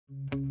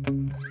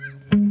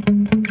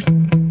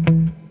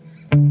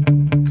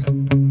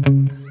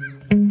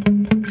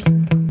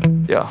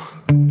Yeah.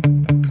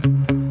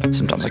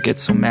 Sometimes I get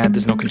so mad,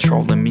 there's no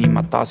controlling me.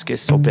 My thoughts get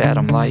so bad,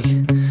 I'm like,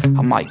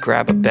 I might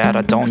grab a bat,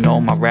 I don't know.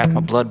 My wrath,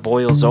 my blood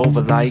boils over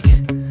like,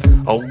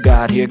 oh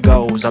God, here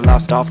goes. I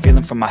lost all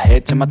feeling from my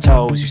head to my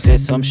toes. You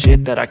said some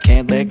shit that I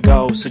can't let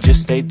go, so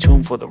just stay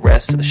tuned for the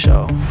rest of the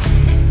show.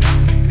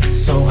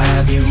 So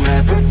have you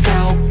ever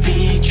felt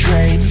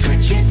betrayed?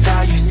 Switches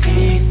how you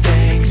see things.